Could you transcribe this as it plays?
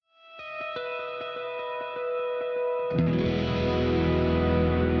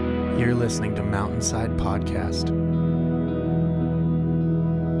You're listening to Mountainside Podcast.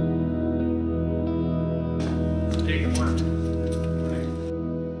 Hey, good morning.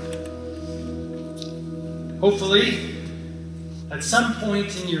 Hopefully, at some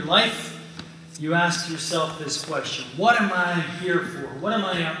point in your life, you ask yourself this question: what am I here for? What am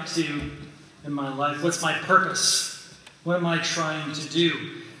I up to in my life? What's my purpose? What am I trying to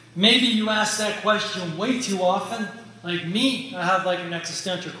do? Maybe you ask that question way too often. Like me, I have like an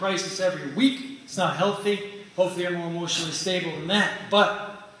existential crisis every week. It's not healthy. Hopefully I'm more emotionally stable than that.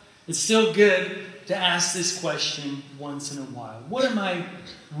 But it's still good to ask this question once in a while. What am I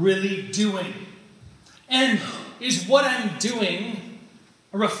really doing? And is what I'm doing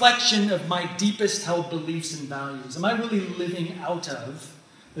a reflection of my deepest held beliefs and values? Am I really living out of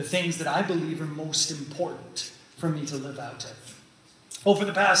the things that I believe are most important for me to live out of? Well, for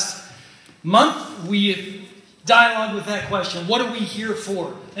the past month, we've dialogued with that question. What are we here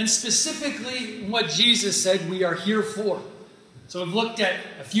for? And specifically, what Jesus said we are here for. So we've looked at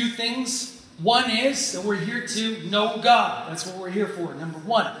a few things. One is that we're here to know God. That's what we're here for, number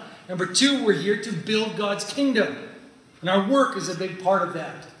one. Number two, we're here to build God's kingdom. And our work is a big part of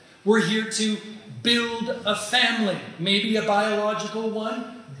that. We're here to build a family. Maybe a biological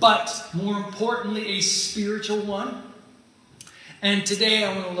one, but more importantly, a spiritual one. And today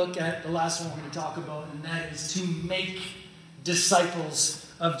I want to look at the last one we're going to talk about, and that is to make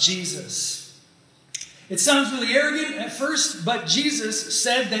disciples of Jesus. It sounds really arrogant at first, but Jesus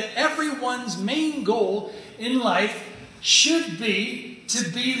said that everyone's main goal in life should be to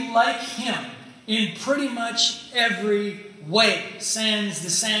be like Him in pretty much every way. Sans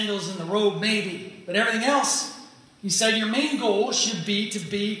the sandals and the robe, maybe. But everything else, He said your main goal should be to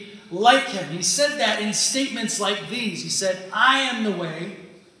be like Him. He said that in statements like these. He said, I am the way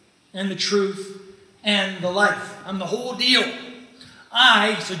and the truth and the life. I'm the whole deal.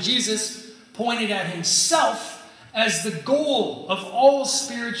 So Jesus pointed at Himself as the goal of all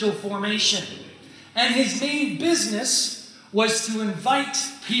spiritual formation. And His main business was to invite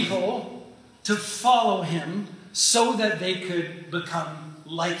people to follow Him so that they could become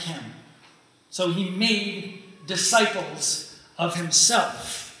like Him. So He made disciples of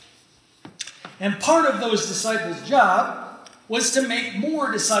Himself. And part of those disciples' job was to make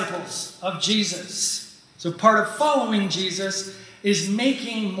more disciples of Jesus. So part of following Jesus is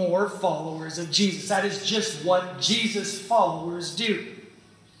making more followers of Jesus. That is just what Jesus' followers do.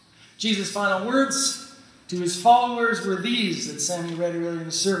 Jesus' final words to His followers were these that Sammy read earlier in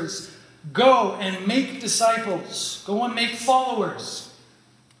the service. Go and make disciples. Go and make followers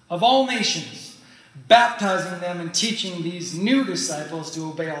of all nations, baptizing them and teaching these new disciples to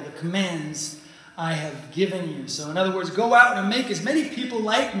obey all the commands I have given you. So in other words, go out and make as many people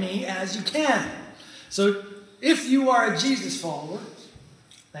like me as you can. So if you are a Jesus follower,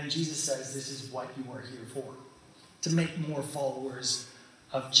 then Jesus says this is what you are here for. To make more followers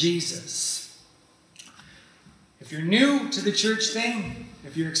of Jesus. If you're new to the church thing,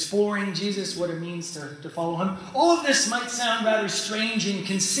 if you're exploring Jesus, what it means to follow Him, all of this might sound rather strange and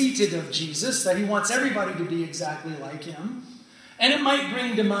conceited of Jesus, that He wants everybody to be exactly like Him. And it might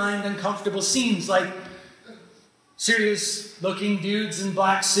bring to mind uncomfortable scenes like serious-looking dudes in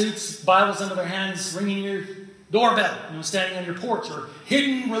black suits, Bibles under their hands, ringing your doorbell, standing on your porch, or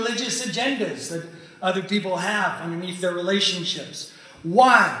hidden religious agendas that other people have underneath their relationships.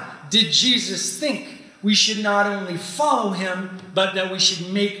 Why did Jesus think we should not only follow Him, but that we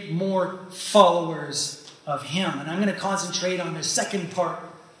should make more followers of Him? And I'm going to concentrate on the second part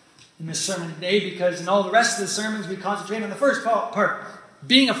in this sermon today, because in all the rest of the sermons we concentrate on the first part,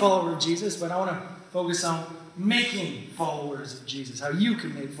 being a follower of Jesus, but I want to focus on making followers of Jesus, how you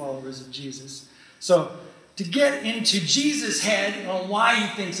can make followers of Jesus. So, to get into Jesus' head on why He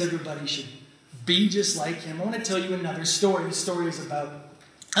thinks everybody should be just like Him, I want to tell you another story. The story is about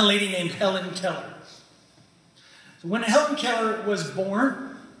a lady named Helen Keller. So when Helen Keller was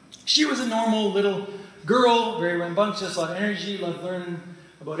born, she was a normal little girl, very rambunctious, a lot of energy, loved learning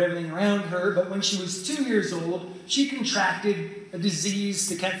about everything around her. But when she was 2 years old, she contracted a disease.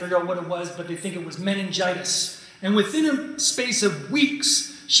 They can't figure out what it was, but they think it was meningitis. And within a space of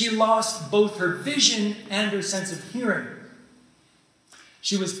weeks, she lost both her vision and her sense of hearing.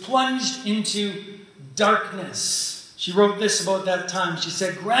 She was plunged into darkness. She wrote this about that time. She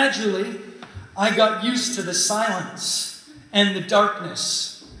said, gradually, I got used to the silence and the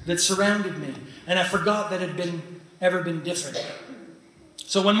darkness that surrounded me. And I forgot that it had ever been different.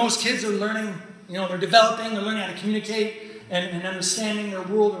 So when most kids are learning, they're developing, they're learning how to communicate and understanding their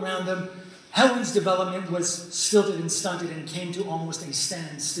world around them, Helen's development was stilted and stunted and came to almost a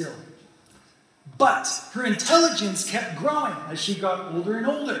standstill. But her intelligence kept growing as she got older and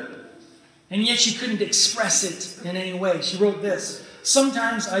older. And yet she couldn't express it in any way. She wrote this: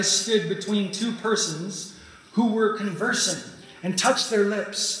 "Sometimes I stood between two persons who were conversing and touched their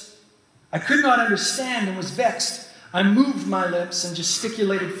lips. I could not understand and was vexed. I moved my lips and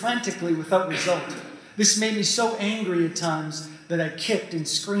gesticulated frantically without result. This made me so angry at times that I kicked and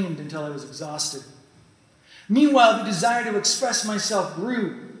screamed until I was exhausted. Meanwhile, the desire to express myself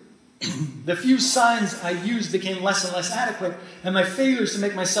grew. The few signs I used became less and less adequate, and my failures to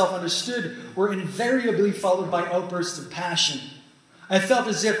make myself understood were invariably followed by outbursts of passion. I felt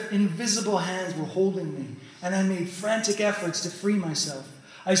as if invisible hands were holding me, and I made frantic efforts to free myself.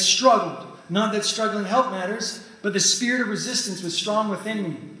 I struggled. Not that struggling helped matters, but the spirit of resistance was strong within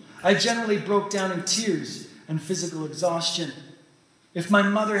me. I generally broke down in tears and physical exhaustion. If my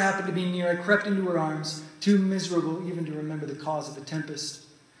mother happened to be near, I crept into her arms, too miserable even to remember the cause of the tempest.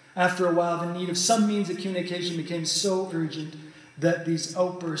 After a while, the need of some means of communication became so urgent that these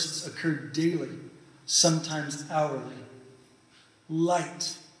outbursts occurred daily, sometimes hourly.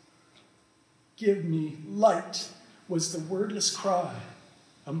 Light. Give me light was the wordless cry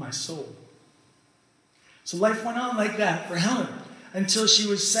of my soul." So life went on like that for Helen until she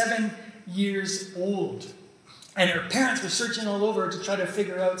was 7 years old. And her parents were searching all over to try to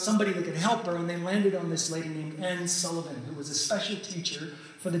figure out somebody that could help her, and they landed on this lady named Anne Sullivan, who was a special teacher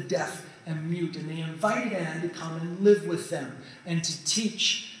for the deaf and mute. And they invited Anne to come and live with them and to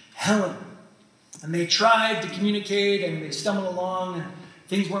teach Helen. And they tried to communicate, and they stumbled along, and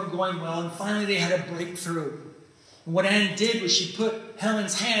things weren't going well. And finally they had a breakthrough. And what Anne did was she put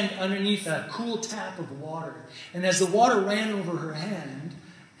Helen's hand underneath a cool tap of water. And as the water ran over her hand,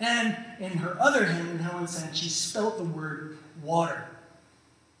 and in her other hand, in Helen's hand, she spelt the word water.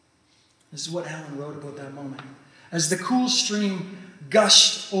 This is what Helen wrote about that moment. As the cool stream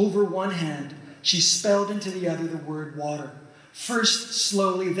gushed over one hand, she spelled into the other the word water. First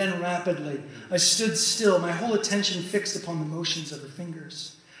slowly, then rapidly. I stood still, my whole attention fixed upon the motions of her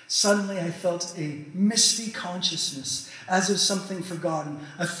fingers. Suddenly I felt a misty consciousness, as of something forgotten,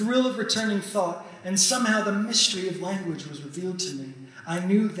 a thrill of returning thought, and somehow the mystery of language was revealed to me. I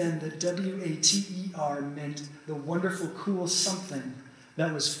knew then that W-A-T-E-R meant the wonderful, cool something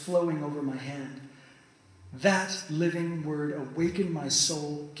that was flowing over my hand. That living word awakened my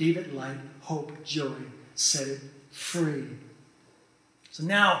soul, gave it light, hope, joy, set it free. So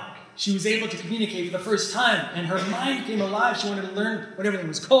now she was able to communicate for the first time, and her mind came alive. She wanted to learn what everything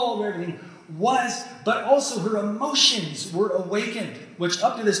was called, what everything was, but also her emotions were awakened, which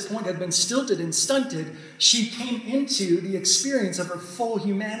up to this point had been stilted and stunted. She came into the experience of her full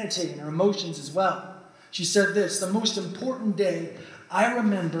humanity and her emotions as well. She said this: "The most important day I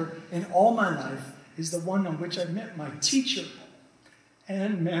remember in all my life is the one on which I met my teacher,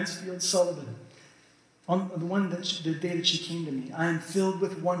 Anne Mansfield Sullivan. On the day that she came to me, I am filled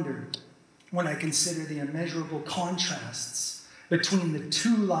with wonder when I consider the immeasurable contrasts between the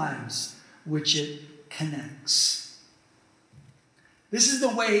two lives which it connects." This is the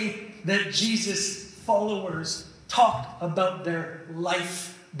way that Jesus' followers talked about their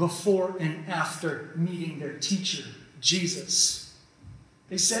life before and after meeting their teacher, Jesus.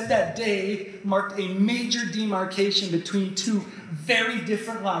 They said that day marked a major demarcation between two very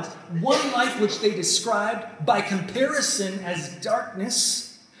different lives. One life which they described by comparison as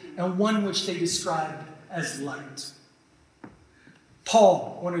darkness, and one which they described as light.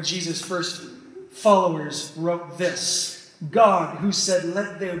 Paul, one of Jesus' first followers, wrote this: "God, who said,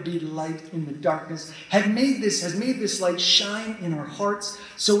 'Let there be light' in the darkness, has made this light shine in our hearts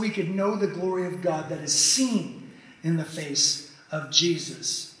so we could know the glory of God that is seen in the face of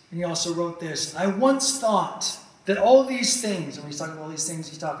Jesus." And he also wrote this: "I once thought that all these things," and when he's talking about all these things,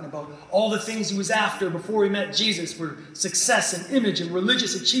 he's talking about all the things he was after before he met Jesus, were success and image and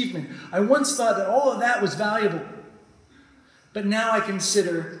religious achievement. "I once thought that all of that was valuable. But now I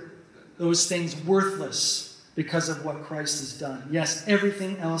consider those things worthless because of what Christ has done. Yes,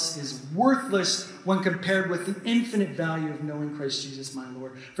 everything else is worthless when compared with the infinite value of knowing Christ Jesus my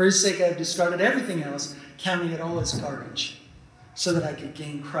Lord. For his sake I have discarded everything else, counting it all as garbage, so that I could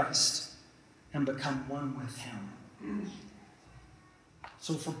gain Christ and become one with him."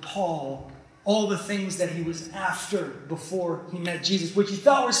 So for Paul, all the things that he was after before he met Jesus, which he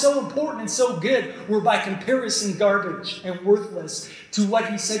thought were so important and so good, were by comparison garbage and worthless to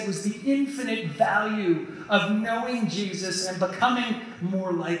what he said was the infinite value of knowing Jesus and becoming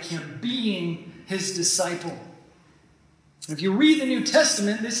more like him, being his disciple. If you read the New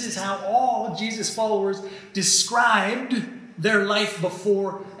Testament, this is how all of Jesus' followers described their life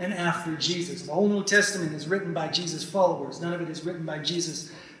before and after Jesus. The whole New Testament is written by Jesus' followers. None of it is written by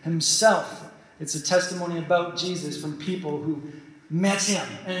Jesus himself. It's a testimony about Jesus from people who met him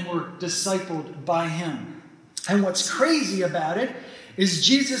and were discipled by him. And what's crazy about it is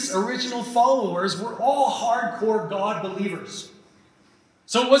Jesus' original followers were all hardcore God believers.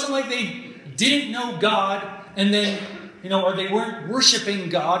 So it wasn't like they didn't know God and then, or they weren't worshiping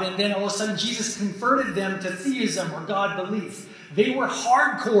God and then all of a sudden Jesus converted them to theism or God belief. They were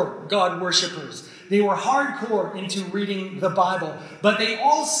hardcore God worshipers. They were hardcore into reading the Bible. But they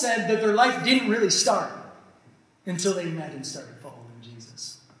all said that their life didn't really start until they met and started following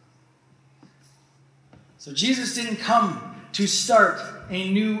Jesus. So Jesus didn't come to start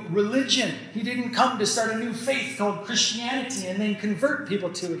a new religion. He didn't come to start a new faith called Christianity and then convert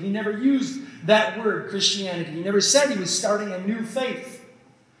people to it. He never used that word, Christianity. He never said he was starting a new faith.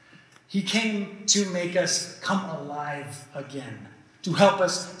 He came to make us come alive again, to help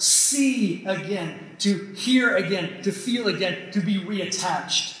us see again, to hear again, to feel again, to be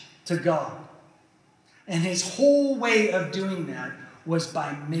reattached to God. And his whole way of doing that was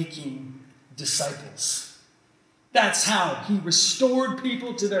by making disciples. That's how he restored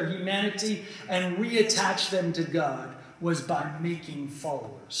people to their humanity and reattached them to God, was by making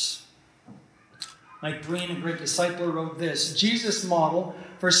followers. Mike Breen, a great discipler, wrote this: Jesus' model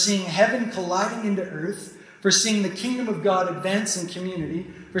for seeing heaven colliding into earth, for seeing the kingdom of God advance in community,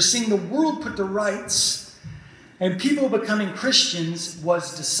 for seeing the world put to rights, and people becoming Christians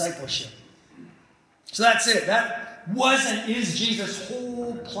was discipleship. So that's it. That was and is Jesus'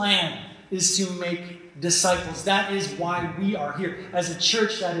 whole plan, is to make disciples. That is why we are here. As a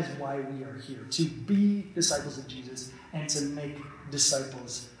church, that is why we are here. To be disciples of Jesus and to make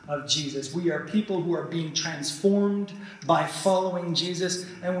disciples of Jesus. We are people who are being transformed by following Jesus,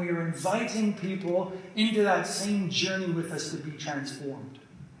 and we are inviting people into that same journey with us to be transformed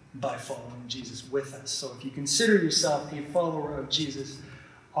by following Jesus with us. So if you consider yourself a follower of Jesus,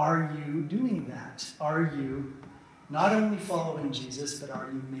 are you doing that? Are you not only following Jesus, but are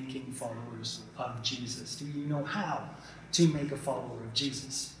you making followers of Jesus? Do you know how to make a follower of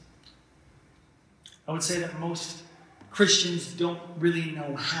Jesus? I would say that most Christians don't really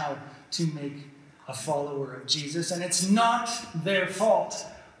know how to make a follower of Jesus, and it's not their fault.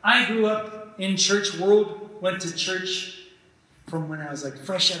 I grew up in church world, went to church from when I was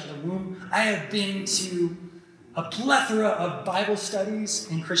fresh out of the womb. I have been to a plethora of Bible studies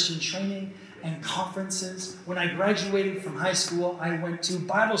and Christian training and conferences. When I graduated from high school, I went to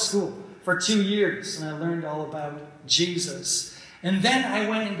Bible school for 2 years, and I learned all about Jesus. And then I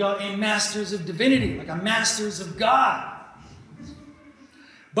went and got a Master's of Divinity, like a Master's of God.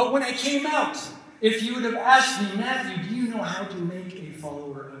 But when I came out, if you would have asked me, Matthew, do you know how to make a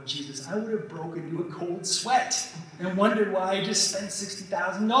follower of Jesus? I would have broken into a cold sweat and wondered why I just spent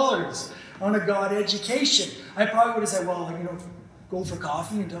 $60,000 on a God education. I probably would have said, well, go for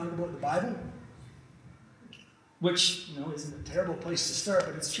coffee and talk about the Bible. Which, isn't a terrible place to start,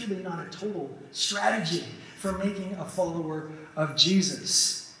 but it's truly not a total strategy for making a follower of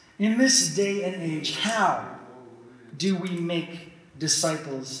Jesus. In this day and age, how do we make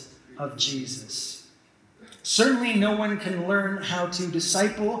disciples of Jesus? Certainly no one can learn how to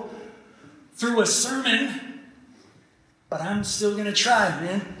disciple through a sermon, but I'm still going to try,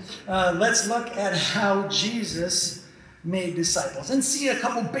 man. Let's look at how Jesus made disciples and see a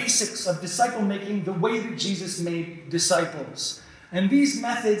couple basics of disciple making, the way that Jesus made disciples. And these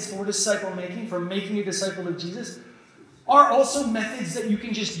methods for disciple making, for making a disciple of Jesus, are also methods that you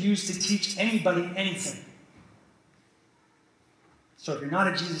can just use to teach anybody anything. So if you're not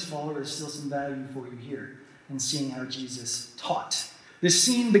a Jesus follower, there's still some value for you here in seeing how Jesus taught. This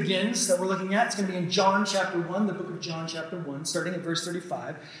scene begins that we're looking at. It's going to be in John chapter 1, the book of John chapter 1, starting at verse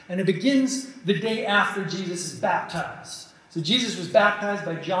 35. And it begins the day after Jesus is baptized. So Jesus was baptized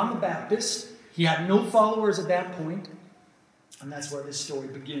by John the Baptist. He had no followers at that point. And that's where this story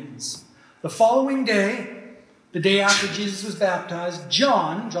begins. The following day, the day after Jesus was baptized,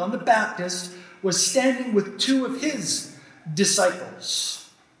 John the Baptist, was standing with two of his disciples.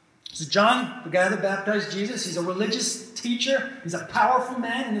 So John, the guy that baptized Jesus, he's a religious teacher. He's a powerful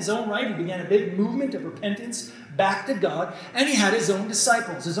man in his own right. He began a big movement of repentance back to God. And he had his own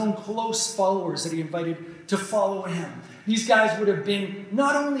disciples, his own close followers that he invited to follow him. These guys would have been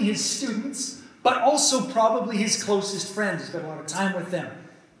not only his students, but also probably his closest friends. He spent a lot of time with them.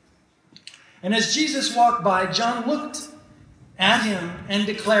 And as Jesus walked by, John looked at him and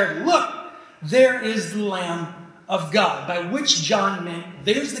declared, "Look, there is the Lamb of God," by which John meant,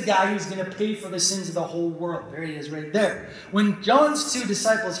 there's the guy who's going to pay for the sins of the whole world. There he is right there. When John's two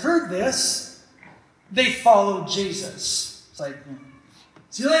disciples heard this, they followed Jesus. It's like,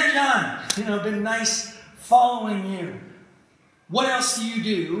 see you later, John. Been nice following you. What else do you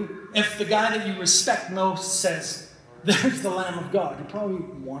do if the guy that you respect most says, there's the Lamb of God? You probably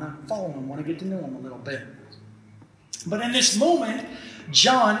want to follow him, want to get to know him a little bit. But in this moment,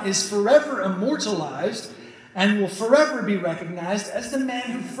 John is forever immortalized and will forever be recognized as the man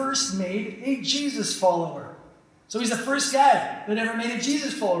who first made a Jesus follower. So he's the first guy that ever made a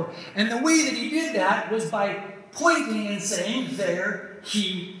Jesus follower. And the way that he did that was by pointing and saying, there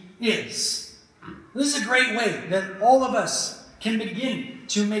he is. This is a great way that all of us can begin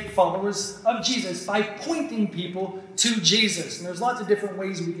to make followers of Jesus by pointing people to Jesus. And there's lots of different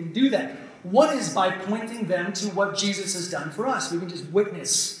ways we can do that. One is by pointing them to what Jesus has done for us. We can just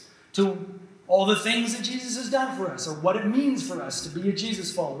witness to all the things that Jesus has done for us, or what it means for us to be a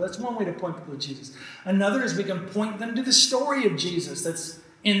Jesus follower. That's one way to point people to Jesus. Another is we can point them to the story of Jesus that's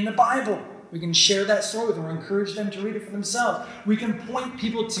in the Bible. We can share that story with them or encourage them to read it for themselves. We can point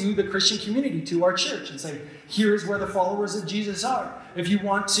people to the Christian community, to our church, and say, here's where the followers of Jesus are. If you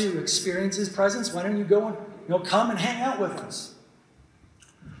want to experience his presence, why don't you go and come and hang out with us?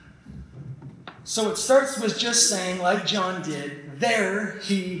 So it starts with just saying, like John did, there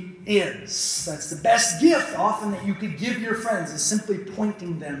he is. That's the best gift often that you could give your friends, is simply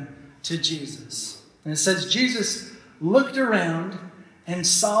pointing them to Jesus. And it says, Jesus looked around and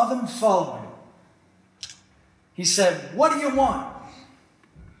saw them following. He said, what do you want?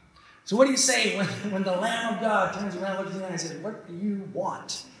 So what do you say when the Lamb of God turns around, looks at you and says, what do you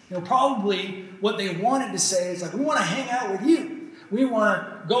want? Probably what they wanted to say is like, we want to hang out with you. We want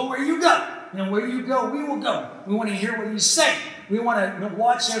to go where you go. Where you go, we will go. We want to hear what you say. We want to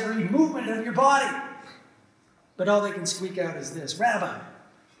watch every movement of your body. But all they can squeak out is this, Rabbi,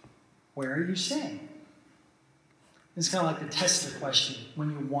 where are you staying? It's kind of like the tester question. When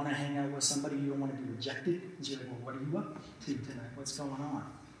you want to hang out with somebody, you don't want to be rejected. And you're like, well, what are you up to tonight? What's going on?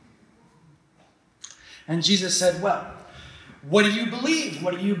 And Jesus said, well, what do you believe?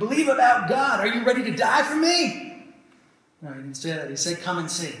 What do you believe about God? Are you ready to die for me? No, he didn't say that. He said, come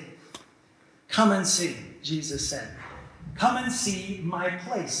and see. Come and see, Jesus said. Come and see my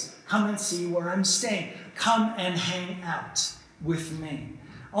place. Come and see where I'm staying. Come and hang out with me.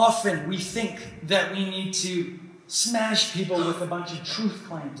 Often we think that we need to smash people with a bunch of truth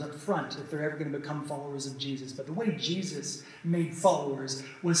claims up front if they're ever going to become followers of Jesus. But the way Jesus made followers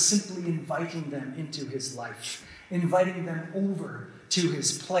was simply inviting them into his life, inviting them over to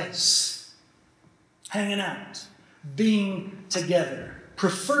his place, hanging out, being together,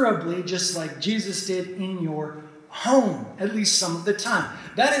 preferably just like Jesus did in your home, at least some of the time.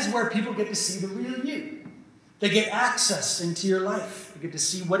 That is where people get to see the real you. They get access into your life. They get to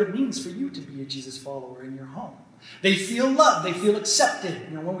see what it means for you to be a Jesus follower in your home. They feel loved. They feel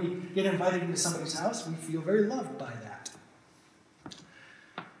accepted. When we get invited into somebody's house, we feel very loved by that.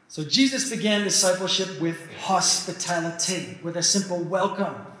 So Jesus began discipleship with hospitality, with a simple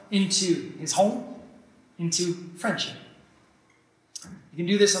welcome into his home, into friendship. You can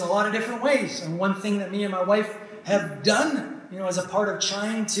do this in a lot of different ways. And one thing that me and my wife have done, as a part of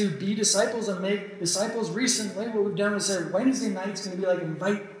trying to be disciples and make disciples recently, what we've done is say Wednesday night's going to be like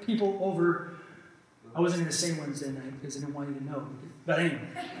invite people over. I wasn't going to say Wednesday night because I didn't want you to know. But anyway,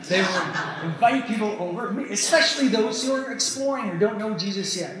 they will invite people over, especially those who are exploring or don't know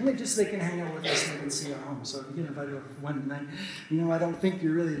Jesus yet. Just so they can hang out with us and they can see our home. So if you get invited over for Wednesday night, I don't think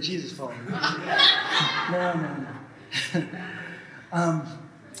you're really a Jesus follower. No.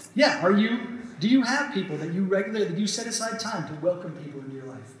 Do you have people that you regularly, that you set aside time to welcome people into your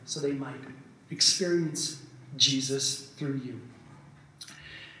life so they might experience Jesus through you?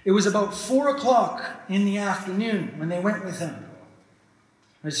 It was about 4 o'clock in the afternoon when they went with him.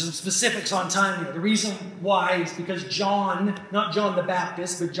 There's some specifics on time here. The reason why is because John, not John the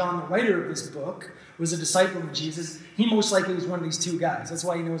Baptist, but John the writer of this book, was a disciple of Jesus. He most likely was one of these two guys. That's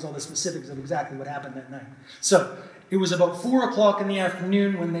why he knows all the specifics of exactly what happened that night. So, it was about 4 o'clock in the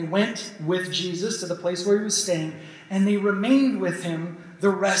afternoon when they went with Jesus to the place where he was staying, and they remained with him the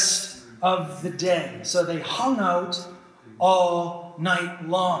rest of the day. So they hung out all night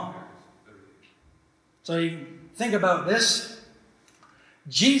long. So you think about this.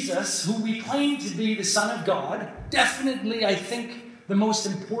 Jesus, who we claim to be the Son of God, definitely, I think, the most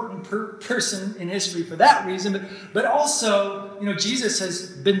important person in history for that reason, but also, Jesus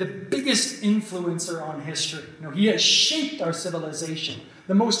has been the biggest influencer on history. He has shaped our civilization,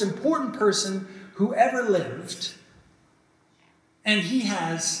 the most important person who ever lived, and he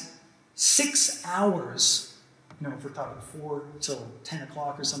has 6 hours, if we're talking 4 till 10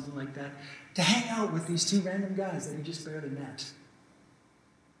 o'clock or something like that, to hang out with these 2 random guys that he just barely met.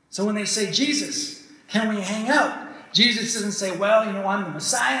 So when they say, Jesus, can we hang out? Jesus doesn't say, well, I'm the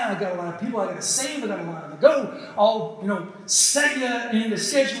Messiah. I've got a lot of people I got to save. I've got a lot to go. I'll, set you in the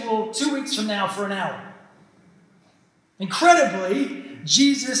schedule 2 weeks from now for an hour. Incredibly,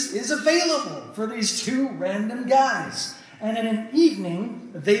 Jesus is available for these two random guys. And in an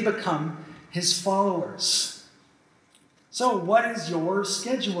evening, they become his followers. So what is your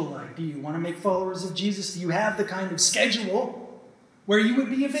schedule like? Do you want to make followers of Jesus? Do you have the kind of schedule where you would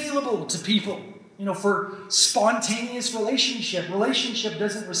be available to people, for spontaneous relationship? Relationship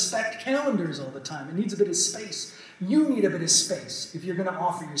doesn't respect calendars all the time. It needs a bit of space. You need a bit of space if you're going to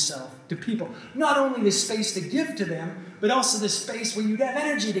offer yourself to people. Not only the space to give to them, but also the space where you'd have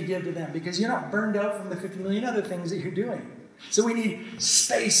energy to give to them because you're not burned out from the 50 million other things that you're doing. So we need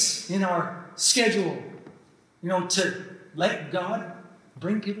space in our schedule, to let God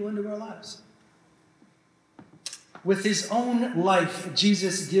bring people into our lives. With his own life,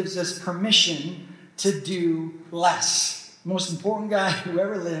 Jesus gives us permission to do less. Most important guy who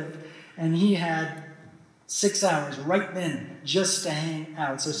ever lived, and he had 6 hours right then just to hang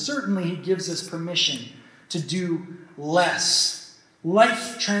out. So certainly he gives us permission to do less.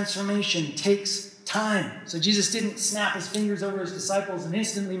 Life transformation takes time. So Jesus didn't snap his fingers over his disciples and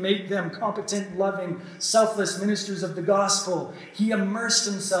instantly make them competent, loving, selfless ministers of the gospel. He immersed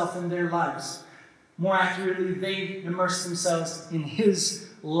himself in their lives. More accurately, they immersed themselves in his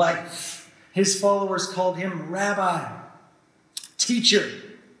life. His followers called him Rabbi, teacher.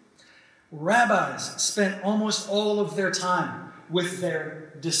 Rabbis spent almost all of their time with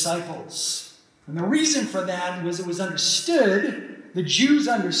their disciples. And the reason for that was it was understood, the Jews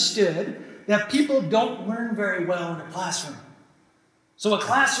understood, that people don't learn very well in a classroom. So a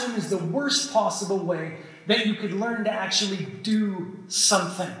classroom is the worst possible way that you could learn to actually do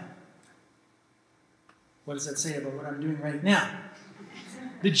something. What does that say about what I'm doing right now?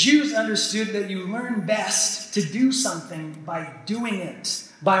 The Jews understood that you learn best to do something by doing it,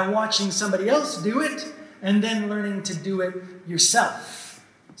 by watching somebody else do it, and then learning to do it yourself.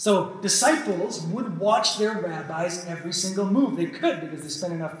 So disciples would watch their rabbis every single move. They could because they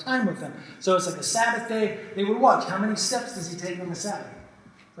spent enough time with them. So it's like a Sabbath day. They would watch. How many steps does he take on the Sabbath?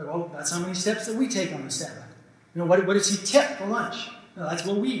 Like, well, that's how many steps that we take on the Sabbath. What does he tip for lunch? No, that's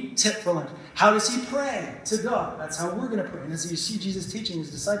what we tip for lunch. How does he pray to God? That's how we're going to pray. And as you see Jesus teaching his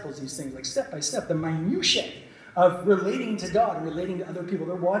disciples these things, like step by step, the minutiae of relating to God and relating to other people.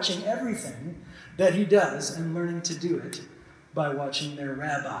 They're watching everything that he does and learning to do it by watching their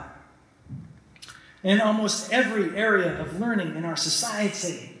rabbi. In almost every area of learning in our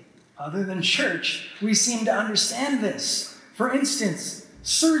society, other than church, we seem to understand this. For instance,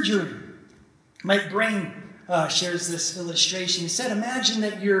 surgery. Mike Brain shares this illustration. He said, imagine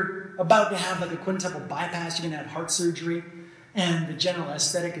that you're about to have like a quintuple bypass. You're going to have heart surgery, and the general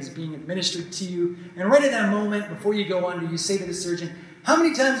anesthetic is being administered to you. And right at that moment, before you go under, you say to the surgeon, how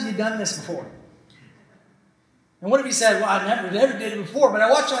many times have you done this before? And what if he said, well, I never did it before, but I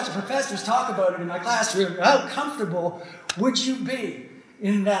watched lots of professors talk about it in my classroom. How comfortable would you be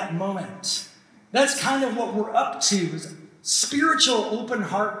in that moment? That's kind of what we're up to, is spiritual open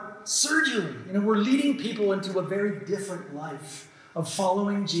heart surgery. We're leading people into a very different life of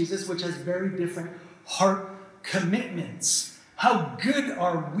following Jesus, which has very different heart commitments. How good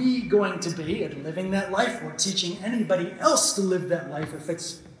are we going to be at living that life or teaching anybody else to live that life if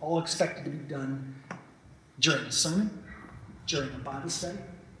it's all expected to be done during a sermon, during a Bible study?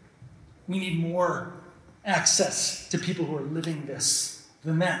 We need more access to people who are living this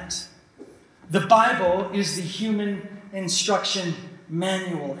than that. The Bible is the human instruction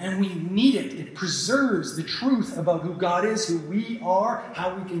manual, and we need it. It preserves the truth about who God is, who we are,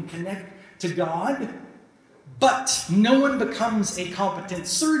 how we can connect to God. But no one becomes a competent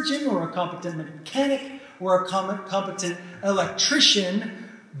surgeon or a competent mechanic or a competent electrician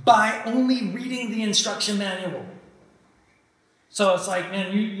by only reading the instruction manual. So it's like,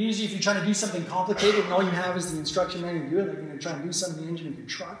 man, usually if you're trying to do something complicated and all you have is the instruction manual to do it, like you're going to try and do something in the engine of your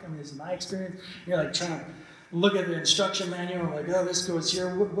truck. I mean, this is my experience. You're like trying to look at the instruction manual and like, oh, this goes here.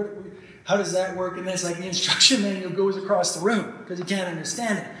 How does that work? And then it's like the instruction manual goes across the room because you can't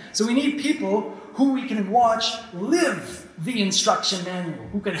understand it. So we need people who we can watch live the instruction manual,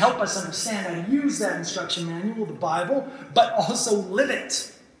 who can help us understand how to use that instruction manual, the Bible, but also live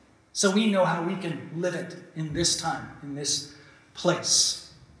it. So we know how we can live it in this time, in this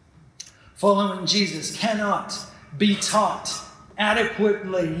place. Following Jesus cannot be taught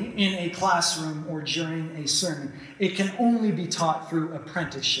adequately in a classroom or during a sermon. It can only be taught through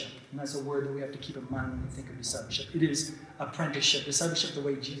apprenticeship. And that's a word that we have to keep in mind when we think of discipleship. It is apprenticeship. Discipleship, the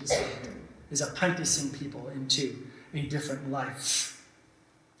way Jesus did it, is apprenticing people into a different life.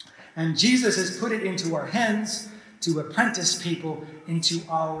 And Jesus has put it into our hands to apprentice people into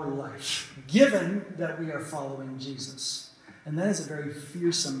our life, given that we are following Jesus. And that is a very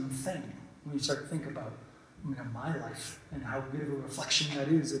fearsome thing when you start to think about my life and how good of a reflection that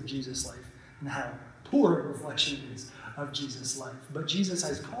is of Jesus' life and how poor a reflection it is of Jesus' life. But Jesus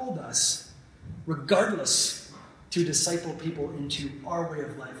has called us, regardless, to disciple people into our way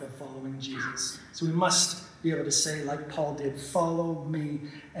of life of following Jesus. So we must be able to say, like Paul did, follow me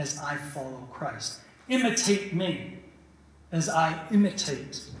as I follow Christ. Imitate me as I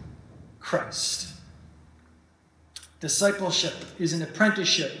imitate Christ. Discipleship is an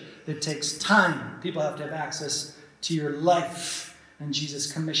apprenticeship that takes time. People have to have access to your life. And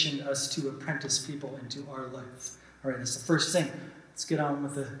Jesus commissioned us to apprentice people into our life. All right, that's the first thing. Let's get on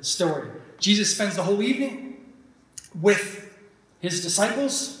with the story. Jesus spends the whole evening with his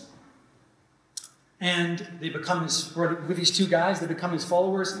disciples. And they become with these two guys, they become his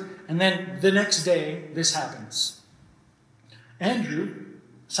followers. And then the next day, this happens. Andrew,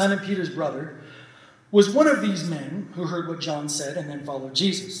 Simon Peter's brother, was one of these men who heard what John said and then followed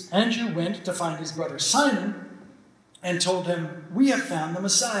Jesus. Andrew went to find his brother Simon and told him, "We have found the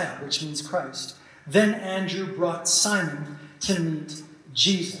Messiah," which means Christ. Then Andrew brought Simon to meet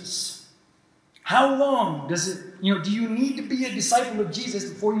Jesus. How long do you need to be a disciple of Jesus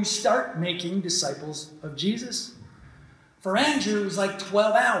before you start making disciples of Jesus? For Andrew, it was like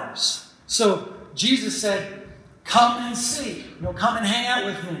 12 hours. So Jesus said, "Come and see. Come and hang out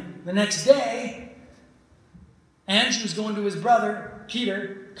with me." The next day, Andrew's going to his brother,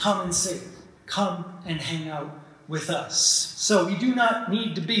 Peter, "Come and see. Come and hang out with us." So we do not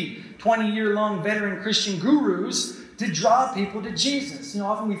need to be 20-year-long veteran Christian gurus to draw people to Jesus.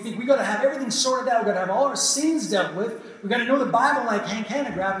 Often we think we've got to have everything sorted out. We've got to have all our sins dealt with. We've got to know the Bible like Hank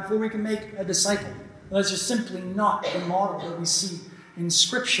Hanegraaff before we can make a disciple. Well, that's just simply not the model that we see in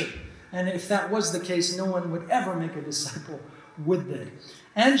Scripture. And if that was the case, no one would ever make a disciple, would they?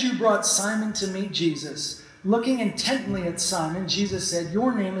 Andrew brought Simon to meet Jesus. Looking intently at Simon, Jesus said,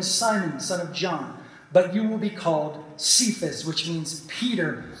 "Your name is Simon, son of John, but you will be called Cephas," which means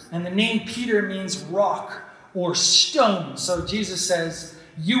Peter. And the name Peter means rock or stone. So Jesus says,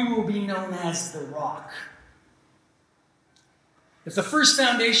 "You will be known as the rock." If the first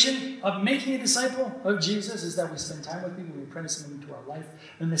foundation of making a disciple of Jesus is that we spend time with people, we apprentice them into our life,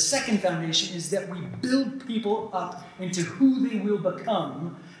 then the second foundation is that we build people up into who they will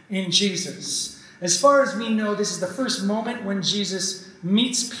become in Jesus. As far as we know, this is the first moment when Jesus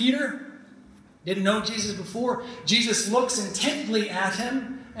meets Peter. Didn't know Jesus before. Jesus looks intently at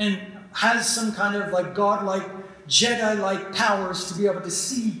him and has some kind of godlike, Jedi-like powers to be able to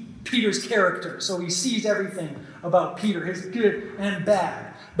see Peter's character. So he sees everything about Peter, his good and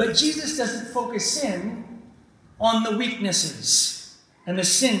bad. But Jesus doesn't focus in on the weaknesses and the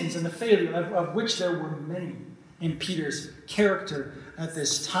sins and the failure, of which there were many in Peter's character at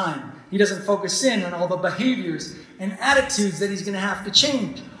this time. He doesn't focus in on all the behaviors and attitudes that he's going to have to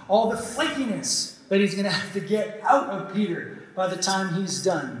change, all the flakiness that he's going to have to get out of Peter by the time he's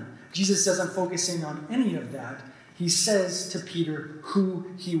done. Jesus doesn't focus in on any of that. He says to Peter who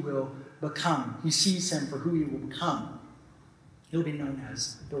he will become. He sees him for who he will become. He'll be known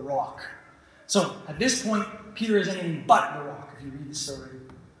as the rock. So at this point, Peter is anything but the rock. If you read the story,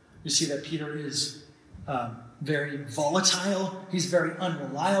 you see that Peter is very volatile. He's very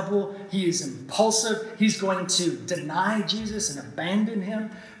unreliable. He is impulsive. He's going to deny Jesus and abandon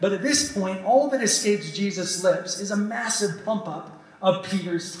him. But at this point, all that escapes Jesus' lips is a massive pump up of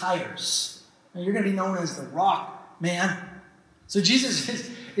Peter's tires. Now, you're going to be known as the rock, man. So Jesus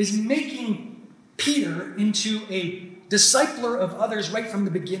is making Peter into a discipler of others right from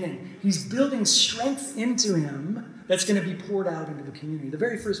the beginning. He's building strength into him that's going to be poured out into the community. The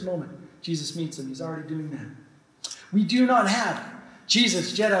very first moment Jesus meets him, he's already doing that. We do not have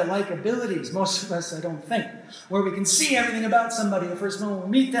Jesus' Jedi-like abilities, most of us, I don't think, where we can see everything about somebody the first moment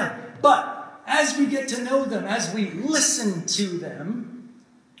we meet them. But as we get to know them, as we listen to them,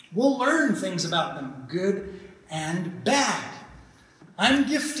 we'll learn things about them, good and bad. I'm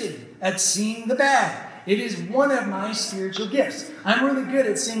gifted at seeing the bad. It is one of my spiritual gifts. I'm really good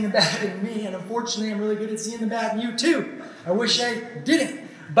at seeing the bad in me, and unfortunately, I'm really good at seeing the bad in you too. I wish I didn't.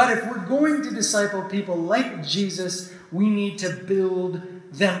 But if we're going to disciple people like Jesus, we need to build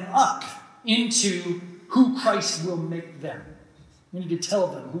them up into who Christ will make them. We need to tell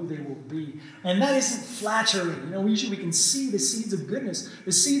them who they will be. And that isn't flattery. Usually we can see the seeds of goodness,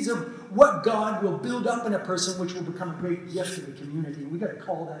 the seeds of what God will build up in a person, which will become a great gift to the community. We've got to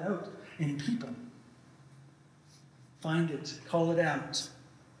call that out in people. Find it. Call it out.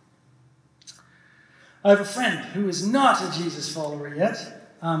 I have a friend who is not a Jesus follower yet.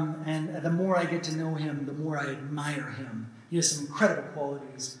 And the more I get to know him, the more I admire him. He has some incredible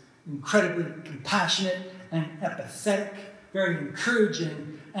qualities, incredibly compassionate and empathetic, very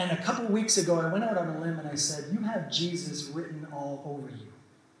encouraging. And a couple weeks ago, I went out on a limb and I said, you have Jesus written all over you.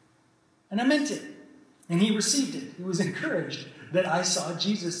 And I meant it. And he received it. He was encouraged that I saw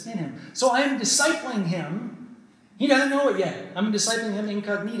Jesus in him. So I am discipling him. He doesn't know it yet. I'm discipling him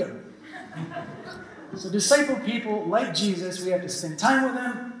incognito. So disciple people like Jesus, we have to spend time with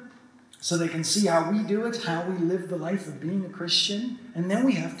them so they can see how we do it, how we live the life of being a Christian. And then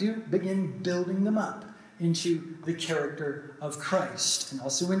we have to begin building them up into the character of Christ and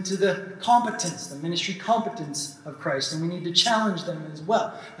also into the competence, the ministry competence of Christ. And we need to challenge them as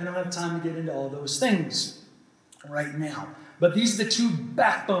well. I don't have time to get into all those things right now. But these are the two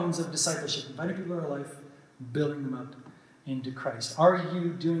backbones of discipleship. Inviting people to our life, building them up into Christ. Are you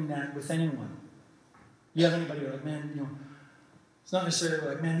doing that with anyone? You have anybody like, man, it's not necessarily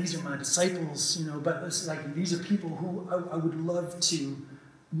like, man, these are my disciples, but it's like these are people who I would love to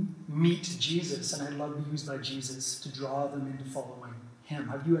meet Jesus, and I'd love to be used by Jesus to draw them into following him.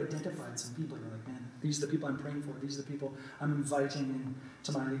 Have you identified some people? You're like, man, these are the people I'm praying for. These are the people I'm inviting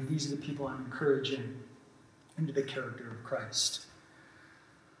into my life. These are the people I'm encouraging into the character of Christ.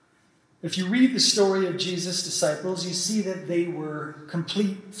 If you read the story of Jesus' disciples, you see that they were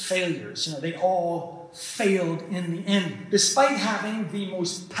complete failures. They all failed in the end. Despite having the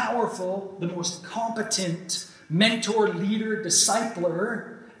most powerful, the most competent mentor, leader,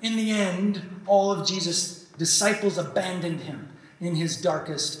 discipler, in the end, all of Jesus' disciples abandoned him in his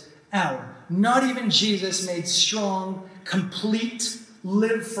darkest hour. Not even Jesus made strong, complete,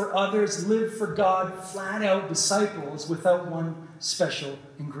 live for others, live for God, flat-out disciples without one special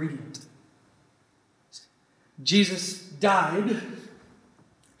ingredient. Jesus died,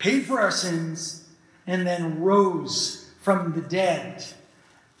 paid for our sins, and then rose from the dead.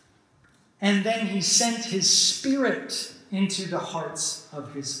 And then he sent his Spirit into the hearts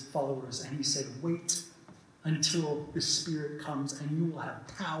of his followers. And he said, wait until the Spirit comes and you will have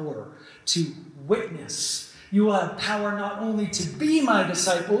power to witness. You will have power not only to be my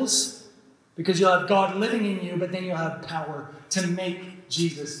disciples, because you'll have God living in you, but then you'll have power to make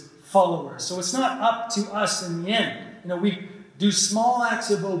Jesus followers. So it's not up to us in the end. We do small acts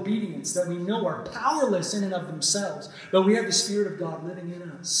of obedience that we know are powerless in and of themselves, but we have the Spirit of God living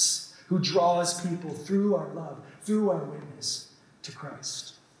in us, who draws people through our love, through our witness to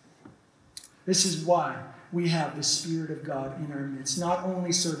Christ. This is why we have the Spirit of God in our midst, not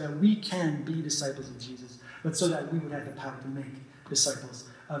only so that we can be disciples of Jesus, but so that we would have the power to make disciples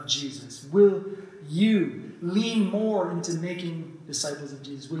of Jesus. Will you lean more into making disciples of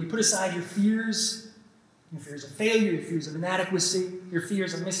Jesus? Will you put aside your fears of failure, your fears of inadequacy, your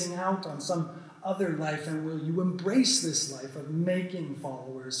fears of missing out on some other life, and will you embrace this life of making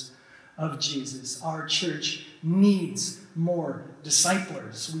followers of Jesus? Our church needs more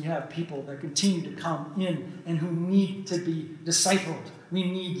disciplers. We have people that continue to come in and who need to be discipled. We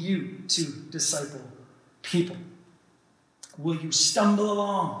need you to disciple people. Will you stumble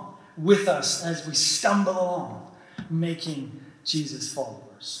along with us as we stumble along, making Jesus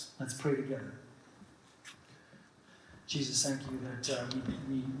followers? Let's pray together. Jesus, thank you that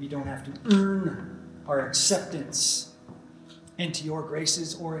we don't have to earn our acceptance into your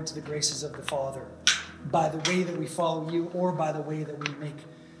graces or into the graces of the Father by the way that we follow you or by the way that we make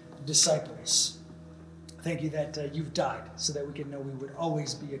disciples. Thank you that you've died so that we can know we would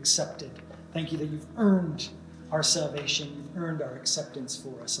always be accepted. Thank you that you've earned our salvation. You've earned our acceptance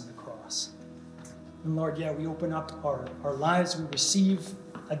for us on the cross. And Lord, we open up our lives. We receive,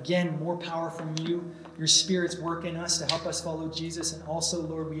 again, more power from you. Your Spirit's work in us to help us follow Jesus. And also,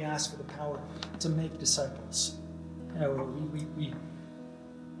 Lord, we ask for the power to make disciples. We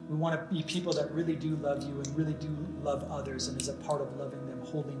want to be people that really do love you and really do love others, and as a part of loving them,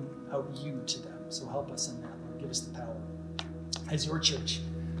 holding out you to them. So help us in that, Lord. Give us the power as your church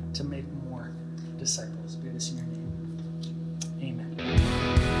to make more disciples. We this in your name.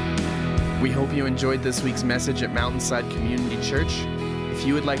 Amen. We hope you enjoyed this week's message at Mountainside Community Church. If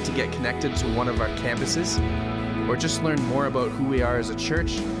you would like to get connected to one of our campuses or just learn more about who we are as a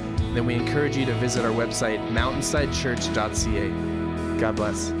church, then we encourage you to visit our website, mountainsidechurch.ca. God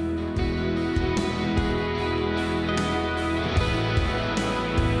bless.